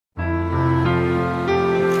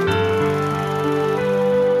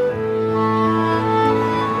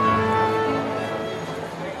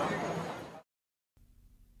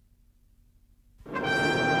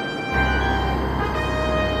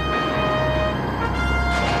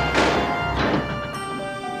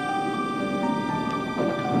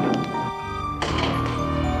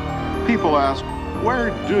People ask, where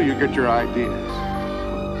do you get your ideas?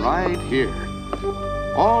 Right here.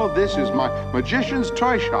 All of this is my magician's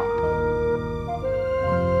toy shop.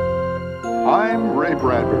 I'm Ray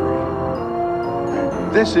Bradbury.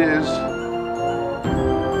 And this is...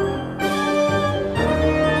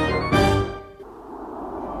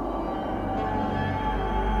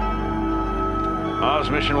 Oz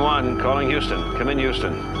Mission 1, calling Houston. Come in,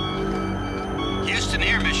 Houston. Houston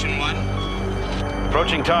here, Mission 1.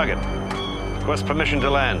 Approaching target. Request permission to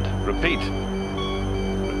land. Repeat.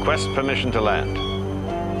 Request permission to land.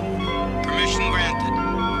 Permission granted.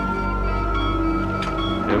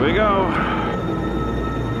 Here we go.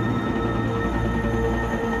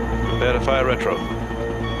 Prepare to fire retro.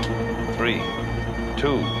 3,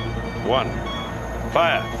 2, 1.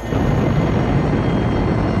 Fire.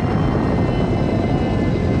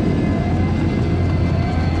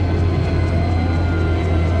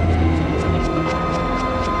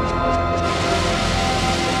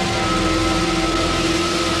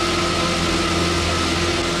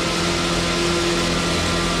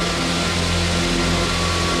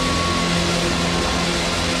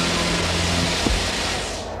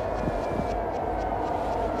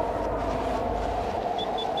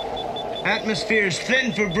 Atmosphere is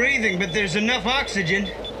thin for breathing, but there's enough oxygen.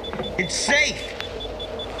 It's safe.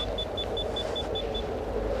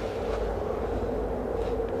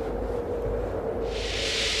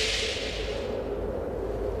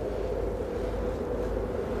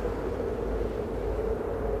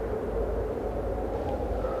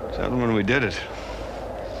 Gentlemen, we did it.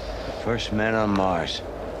 First man on Mars.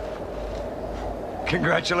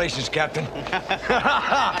 Congratulations, Captain.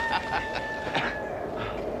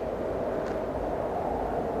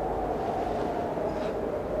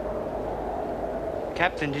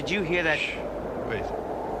 Captain, did you hear that? Shh. Wait.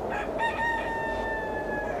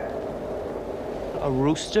 A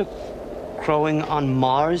rooster crowing on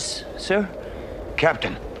Mars, sir?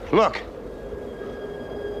 Captain, look.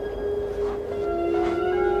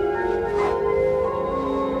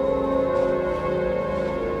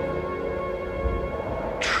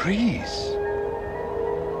 Trees.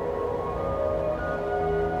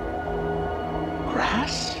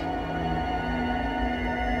 Grass.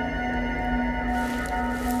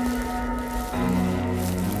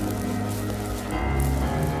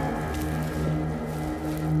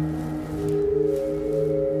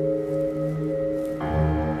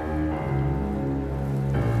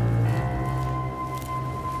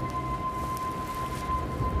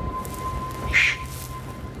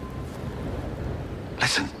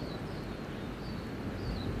 Listen.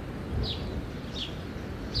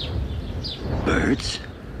 Birds?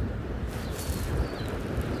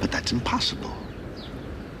 But that's impossible.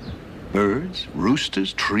 Birds,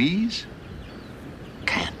 roosters, trees?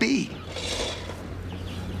 Can't be.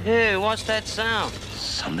 Hey, what's that sound?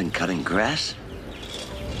 Something cutting grass?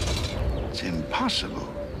 It's impossible.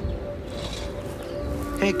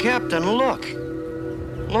 Hey, Captain, look.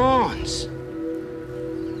 Lawns.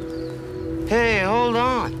 Hey, hold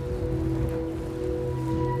on.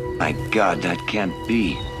 My God, that can't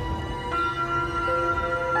be.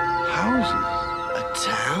 Houses. A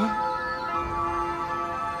town?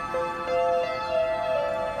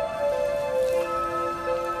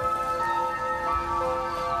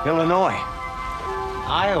 Illinois.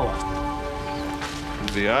 Iowa.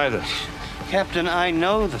 Could be either. Captain, I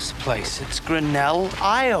know this place. It's Grinnell,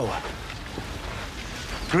 Iowa.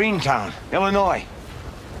 Greentown, Illinois.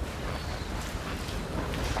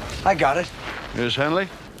 I got it. Here's Henley.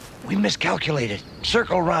 We miscalculated.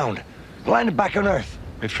 Circle round. Landed back on Earth.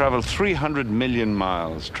 We've traveled 300 million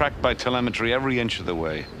miles, tracked by telemetry every inch of the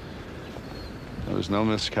way. There was no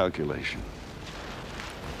miscalculation.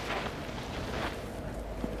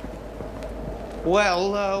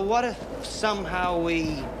 Well, what if somehow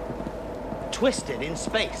we twisted in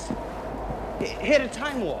space? Hit a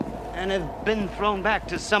time warp and have been thrown back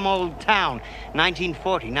to some old town,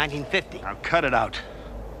 1940, 1950. Now cut it out.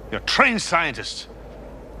 You're trained scientists.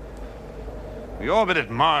 We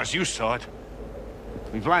orbited Mars, you saw it.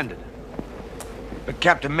 We've landed. But,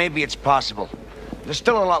 Captain, maybe it's possible. There's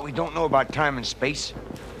still a lot we don't know about time and space.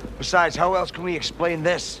 Besides, how else can we explain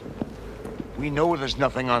this? We know there's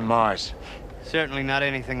nothing on Mars. Certainly not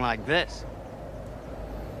anything like this.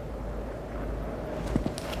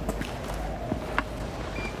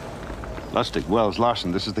 Lustig, Wells,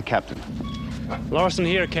 Larson, this is the captain. Larson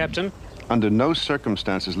here, Captain. Under no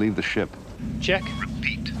circumstances leave the ship. Check.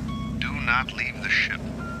 Repeat, do not leave the ship.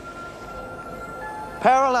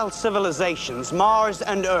 Parallel civilizations, Mars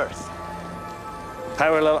and Earth.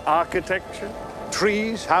 Parallel architecture,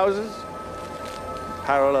 trees, houses,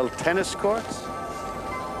 parallel tennis courts.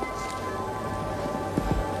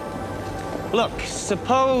 Look,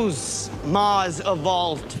 suppose Mars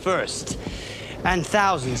evolved first, and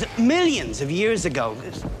thousands, millions of years ago,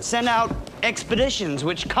 sent out expeditions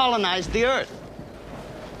which colonized the Earth.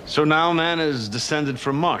 So now man is descended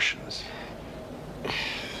from Martians.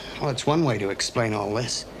 Well, it's one way to explain all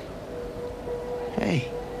this. Hey,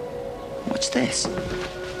 what's this?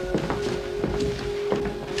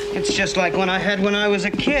 It's just like one I had when I was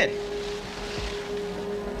a kid.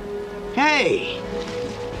 Hey!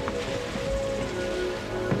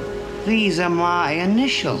 These are my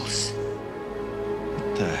initials.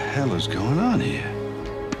 What the hell is going on here?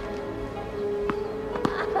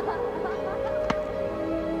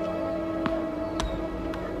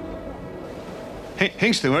 Hey,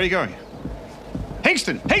 Hingston, where are you going?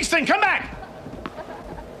 Hingston! Hingston, come back!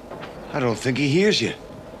 I don't think he hears you.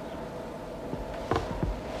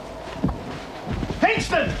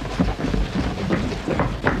 Hingston!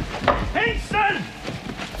 Hingston!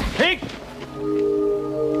 Hink!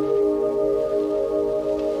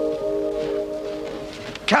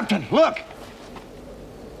 Captain, look!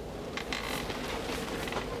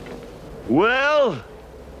 Well,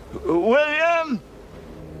 William?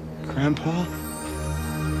 Grandpa?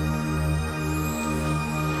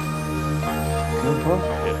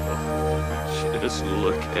 Just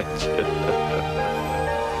look at you.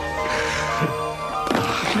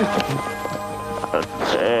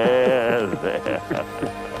 There.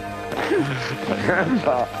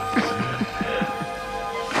 Grandpa.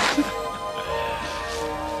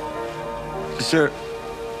 Sir,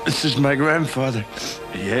 this is my grandfather.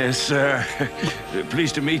 Yes, sir.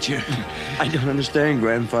 Pleased to meet you. I don't understand,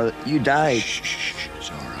 grandfather. You died. Shh. It's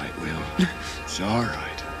all right, Will. It's all right.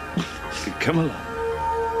 Come along.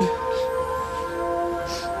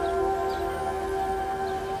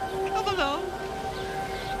 Come along.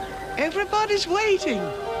 Everybody's waiting.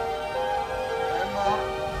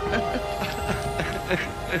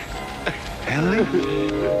 Henley?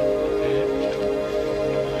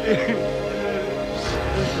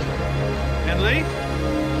 Henley?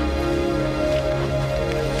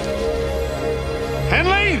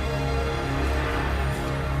 Henley?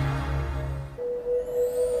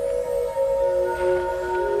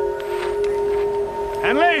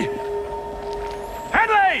 Henley?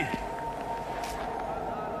 Henley!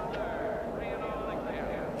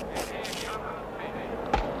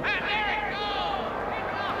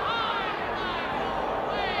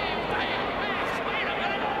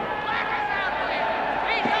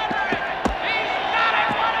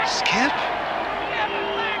 Skip?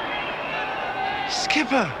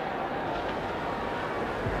 Skipper!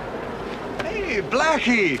 Hey,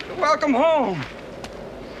 Blackie! Welcome home!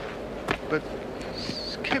 But,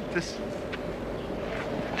 Skip, this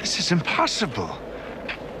is impossible.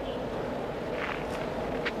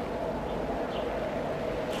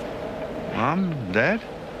 Mom, Dad?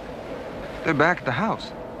 They're back at the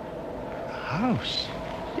house. The house?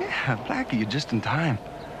 Yeah, Blackie, you're just in time.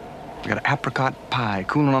 We got an apricot pie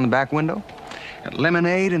cooling on the back window. Got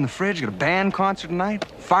lemonade in the fridge. Got a band concert tonight.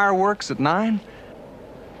 Fireworks at 9.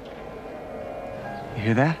 You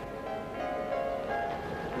hear that?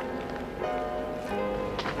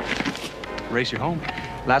 Race you home.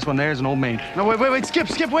 Last one there is an old maid. No, wait,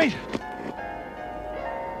 Skip, wait.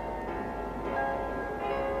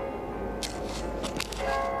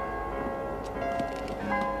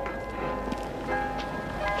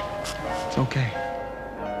 It's okay.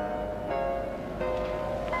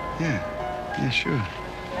 Yeah, sure.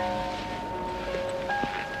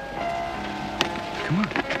 Come on.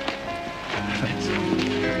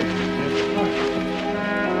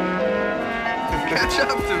 Catch up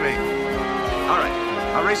to me. All right,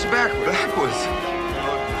 I'll race you backwards. Backwards.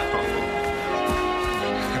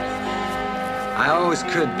 I always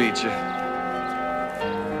could beat you.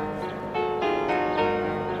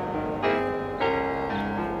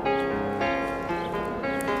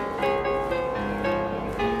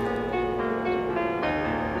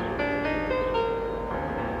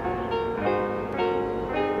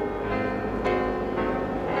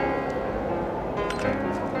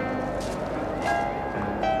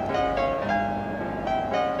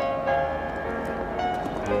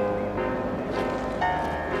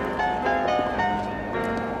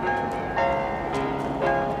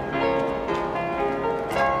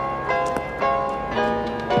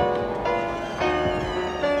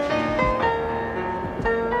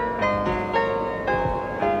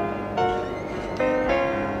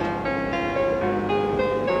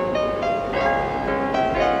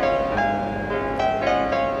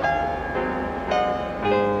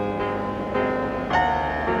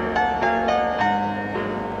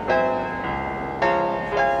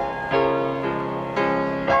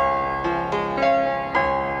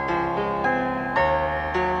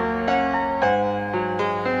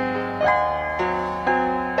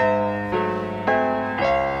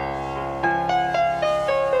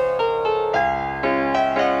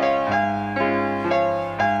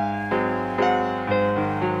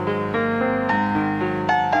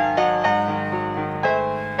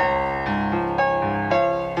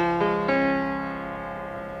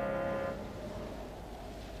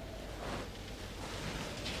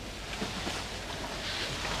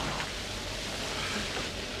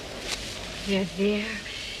 there, there.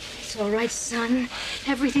 It's all right, son.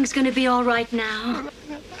 Everything's gonna be all right now.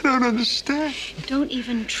 I don't understand. Don't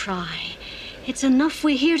even try. It's enough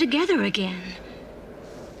we're here together again.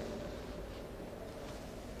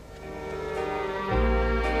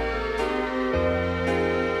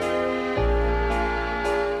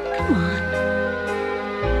 Come on.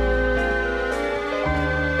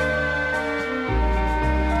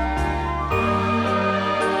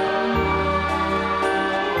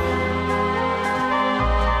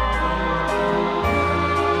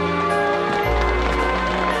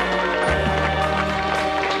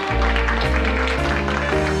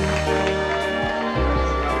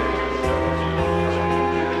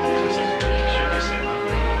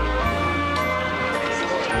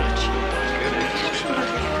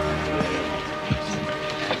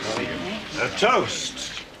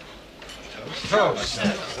 Toast. Toast.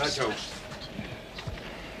 Toast.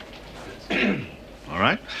 All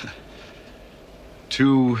right.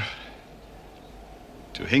 To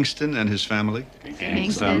Hingston and his family.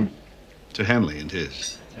 Hingston. To Henley and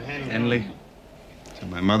his. Henley. To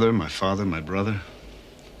my mother, my father, my brother.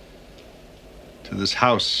 To this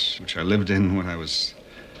house which I lived in when I was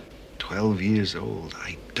 12 years old.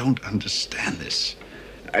 I don't understand this.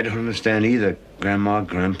 I don't understand either, Grandma,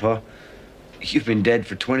 Grandpa. You've been dead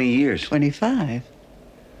for 20 years. 25.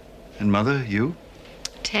 And Mother, you?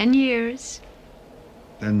 10 years.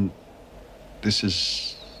 Then this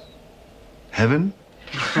is heaven?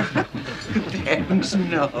 Heavens,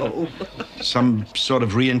 no. Some sort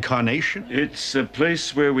of reincarnation? It's a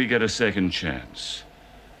place where we get a second chance.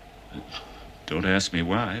 Don't ask me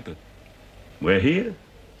why, but we're here.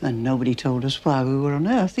 And nobody told us why we were on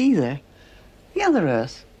Earth either. The other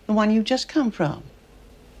Earth, the one you just come from.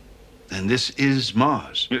 Then this is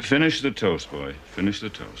Mars. Finish the toast, boy. Finish the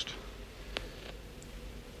toast.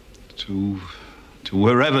 To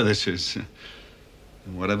wherever this is.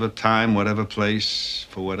 In whatever time, whatever place,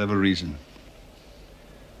 for whatever reason.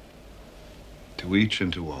 To each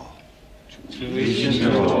and to all. To each and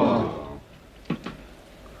to all.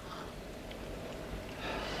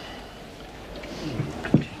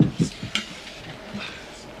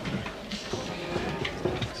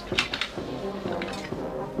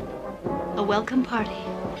 A welcome party.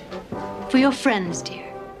 For your friends, dear.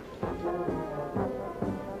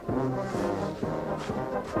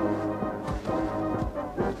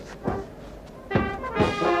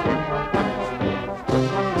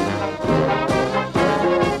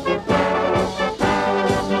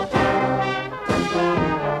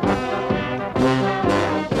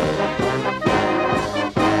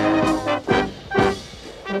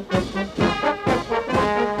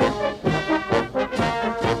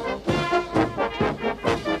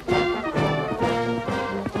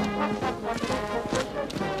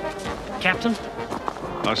 Captain?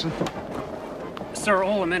 Larson? Sir,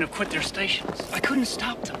 all the men have quit their stations. I couldn't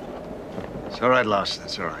stop them. It's all right, Larson.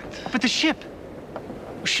 It's all right. But the ship.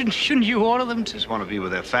 Shouldn't you order them to? Just want to be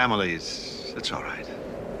with their families. It's all right.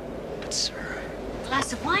 But, sir...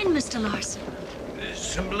 Glass of wine, Mr. Larson.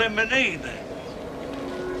 Some lemonade.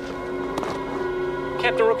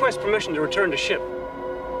 Captain requests permission to return to ship.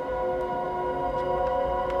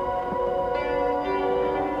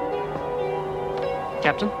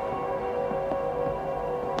 Captain?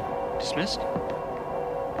 Dismissed?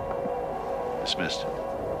 Dismissed.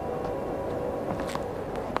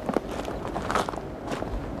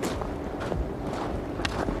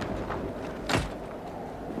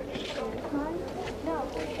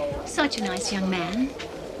 Such a nice young man.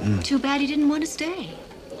 Too bad he didn't want to stay.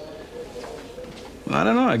 Well, I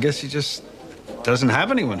don't know. I guess he just doesn't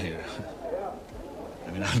have anyone here.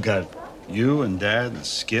 I mean, I've got you and Dad and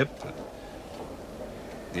Skip.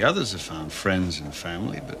 The others have found friends and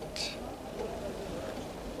family, but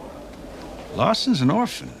Larson's an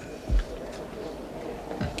orphan.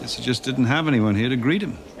 Guess he just didn't have anyone here to greet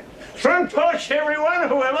him. Front porch, everyone,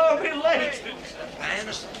 or we'll all be late.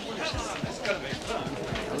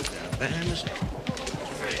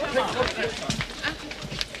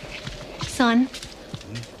 Son,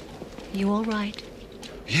 you all right?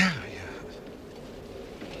 Yeah.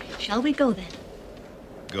 Shall we go then?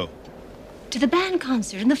 Go. To the band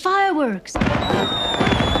concert and the fireworks.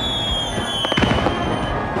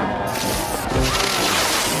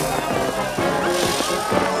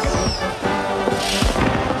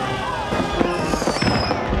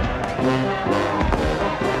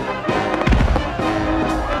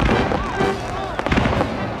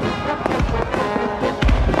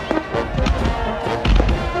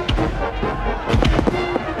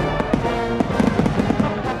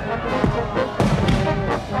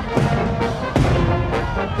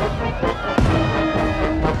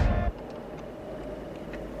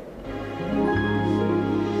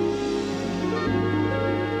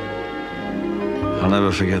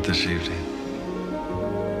 never forget this evening.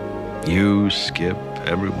 You, Skip,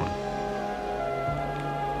 everyone.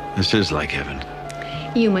 This is like heaven.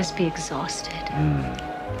 You must be exhausted.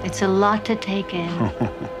 It's a lot to take in.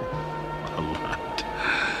 A lot.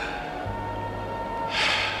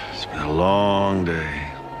 It's been a long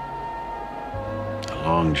day. A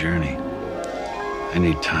long journey. I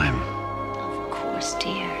need time. Of course,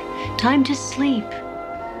 dear. Time to sleep.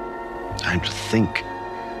 Time to think.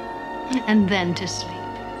 And then to sleep.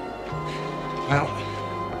 Well,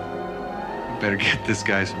 you better get this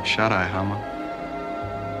guy some shut-eye, Hama.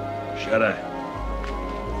 Shut-eye.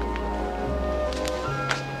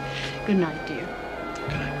 Good night, dear.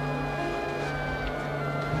 Good night.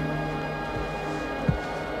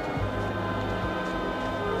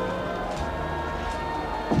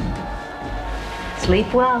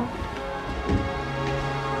 Sleep well.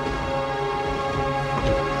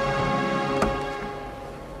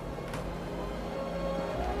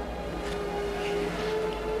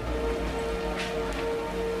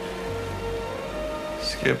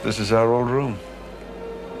 Skip, this is our old room.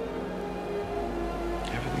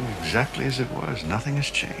 Everything exactly as it was. Nothing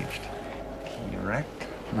has changed. Correct.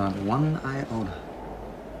 Not one iota.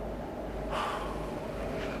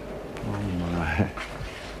 Oh, my.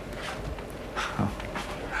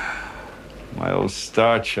 My old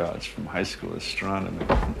star charts from high school astronomy.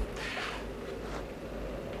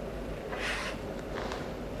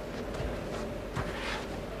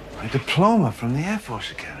 My diploma from the Air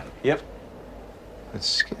Force Academy. Yep. But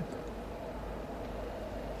Skip,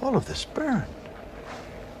 all of this burned.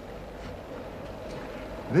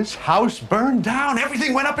 This house burned down.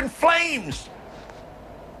 Everything went up in flames.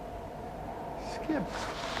 Skip,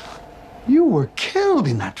 you were killed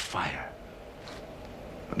in that fire.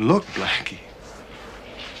 But look, Blackie,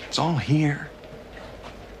 it's all here.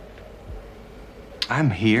 I'm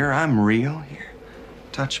here. I'm real. Here,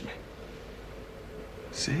 touch me.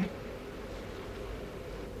 See?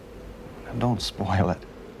 Now don't spoil it.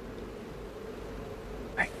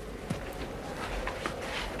 Hey.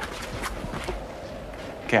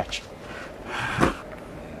 Catch.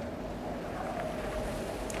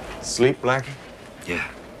 Sleep, Blackie? Yeah.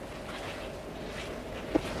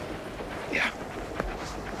 Yeah.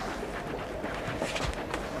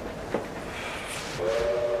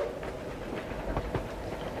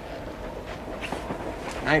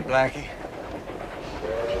 Night, Blackie.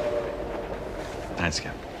 Night,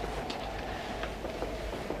 Skip.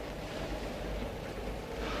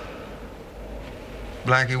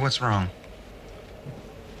 Blackie, what's wrong?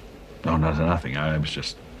 No, nothing. I was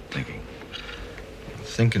just thinking.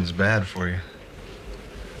 Thinking's bad for you.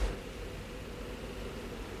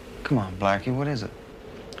 Come on, Blackie, what is it?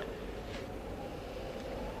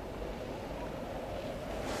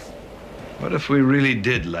 What if we really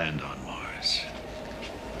did land on Mars?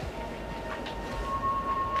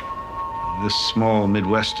 This small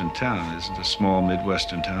Midwestern town isn't a small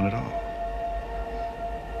Midwestern town at all.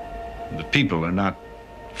 The people are not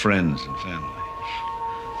friends and family.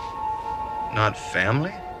 Not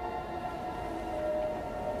family?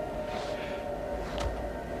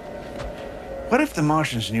 What if the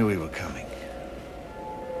Martians knew we were coming?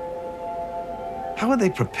 How would they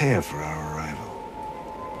prepare for our arrival?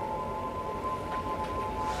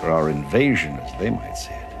 For our invasion, as they might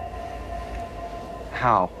say it.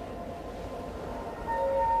 How?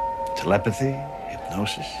 Telepathy,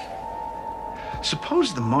 hypnosis.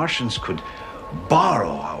 Suppose the Martians could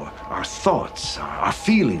borrow our thoughts, our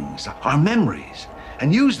feelings, our memories,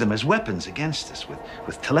 and use them as weapons against us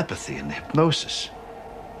with telepathy and hypnosis.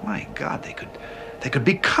 My God, they could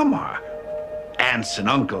become our aunts and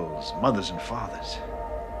uncles, mothers and fathers.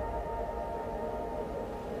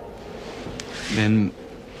 Then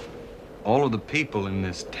all of the people in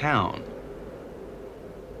this town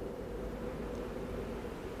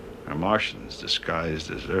are Martians disguised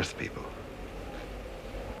as Earth people.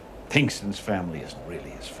 Kingston's family isn't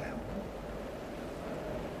really his family.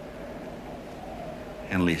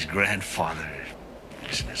 Henley's grandfather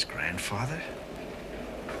isn't his grandfather.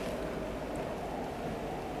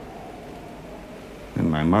 And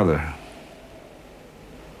my mother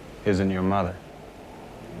isn't your mother.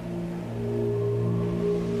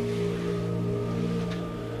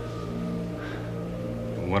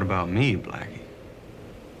 What about me, Blackie?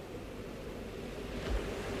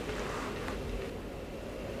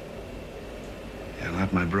 You're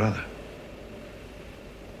not my brother.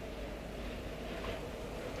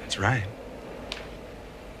 That's right.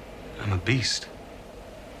 I'm a beast.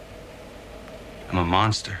 I'm a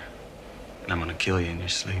monster. And I'm gonna kill you in your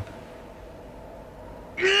sleep.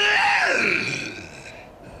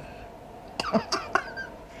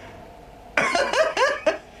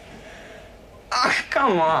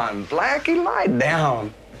 Come on, Blackie, lie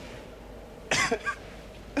down.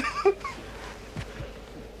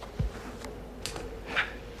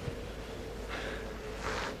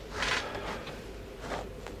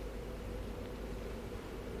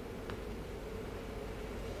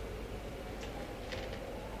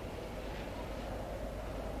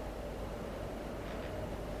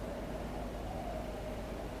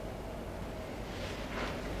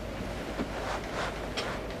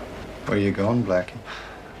 Where you going, Blackie?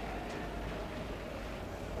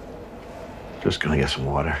 Just gonna get some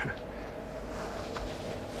water.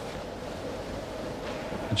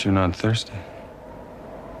 But you're not thirsty.